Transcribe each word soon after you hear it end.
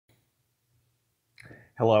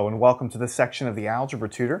Hello and welcome to this section of the Algebra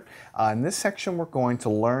Tutor. In this section we're going to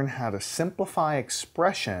learn how to simplify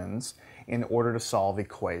expressions in order to solve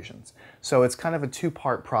equations. So it's kind of a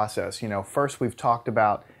two-part process. First we've talked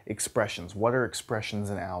about expressions. What are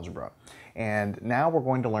expressions in algebra? And now we're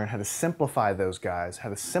going to learn how to simplify those guys, how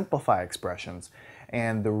to simplify expressions.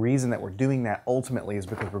 And the reason that we're doing that ultimately is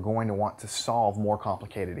because we're going to want to solve more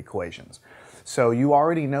complicated equations. So you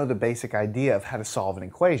already know the basic idea of how to solve an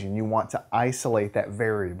equation. You want to isolate that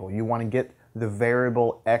variable. You want to get the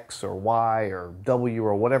variable x or y or w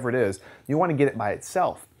or whatever it is. You want to get it by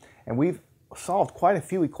itself. And we've solved quite a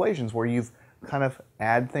few equations where you've kind of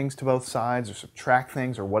add things to both sides or subtract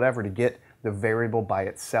things or whatever to get the variable by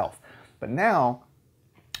itself. But now,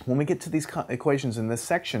 when we get to these equations in this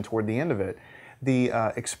section toward the end of it, the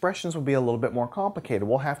expressions will be a little bit more complicated.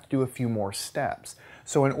 We'll have to do a few more steps.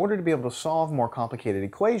 So in order to be able to solve more complicated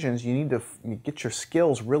equations, you need to get your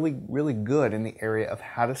skills really, really good in the area of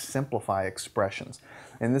how to simplify expressions.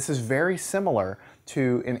 And this is very similar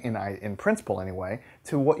to, in principle anyway,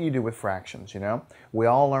 to what you do with fractions. We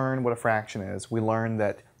all learn what a fraction is. We learn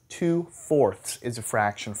that 2/4 is a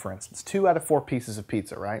fraction, for instance. 2 out of 4 pieces of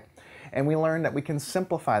pizza, right? And we learn that we can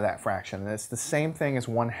simplify that fraction, and it's the same thing as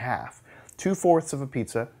 1/2. 2/4 of a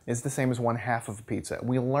pizza is the same as 1/2 of a pizza.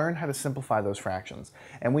 We learn how to simplify those fractions.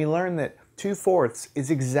 And we learn that 2/4 is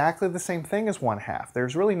exactly the same thing as 1/2.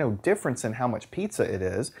 There's really no difference in how much pizza it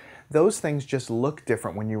is. Those things just look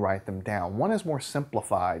different when you write them down. One is more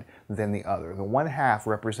simplified than the other. The 1/2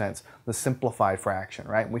 represents the simplified fraction,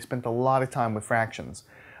 right? We spent a lot of time with fractions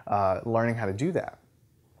learning how to do that.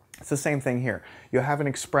 It's the same thing here. You'll have an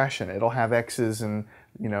expression. It'll have x's and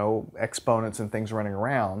exponents and things running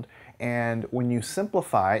around. And when you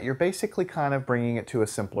simplify it, you're basically kind of bringing it to a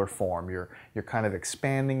simpler form. You're kind of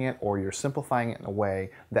expanding it, or you're simplifying it in a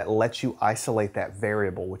way that lets you isolate that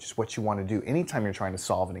variable, which is what you want to do anytime you're trying to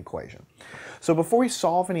solve an equation. So before we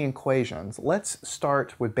solve any equations, let's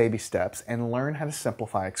start with baby steps and learn how to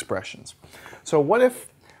simplify expressions. So what if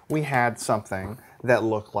we had something that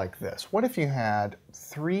looked like this? What if you had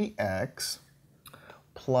 3x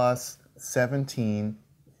plus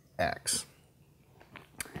 17x?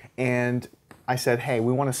 And I said, hey,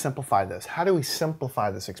 we want to simplify this. How do we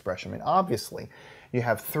simplify this expression? I mean, obviously, you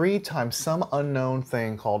have 3 times some unknown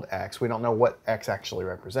thing called x. We don't know what x actually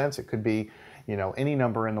represents. It could be, any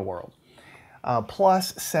number in the world.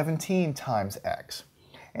 Plus 17 times x.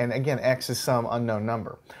 And again, x is some unknown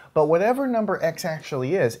number. But whatever number x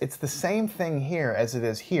actually is, it's the same thing here as it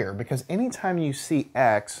is here, because anytime you see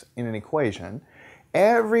x in an equation,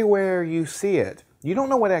 everywhere you see it, you don't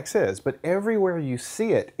know what x is, but everywhere you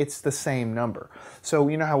see it, it's the same number. So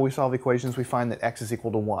you know how we solve equations, we find that x is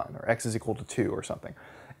equal to 1 or x is equal to 2 or something.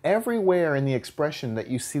 Everywhere in the expression that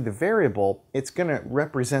you see the variable, it's going to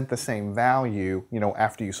represent the same value,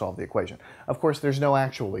 after you solve the equation. Of course, there's no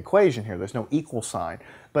actual equation here. There's no equal sign.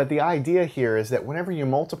 But the idea here is that whenever you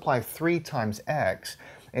multiply 3 times x,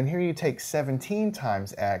 and here you take 17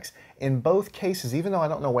 times x, in both cases, even though I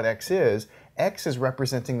don't know what x is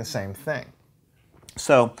representing the same thing.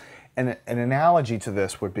 So an analogy to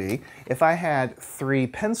this would be if I had 3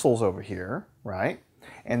 pencils over here, right?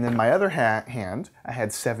 And then my other hand, I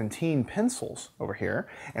had 17 pencils over here,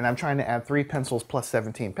 and I'm trying to add 3 pencils plus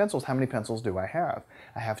 17 pencils. How many pencils do I have?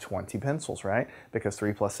 I have 20 pencils, right? Because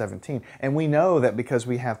 3 plus 17. And we know that because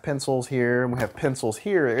we have pencils here and we have pencils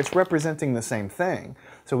here, it's representing the same thing.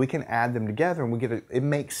 So we can add them together, and it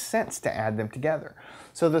makes sense to add them together.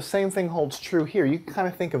 So the same thing holds true here. You can kind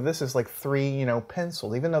of think of this as like 3,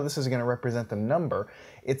 pencils. Even though this is going to represent the number,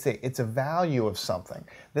 it's a value of something.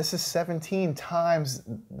 This is 17 times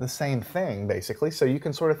the same thing, basically. So you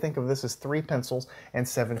can sort of think of this as 3 pencils and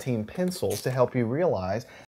 17 pencils to help you realize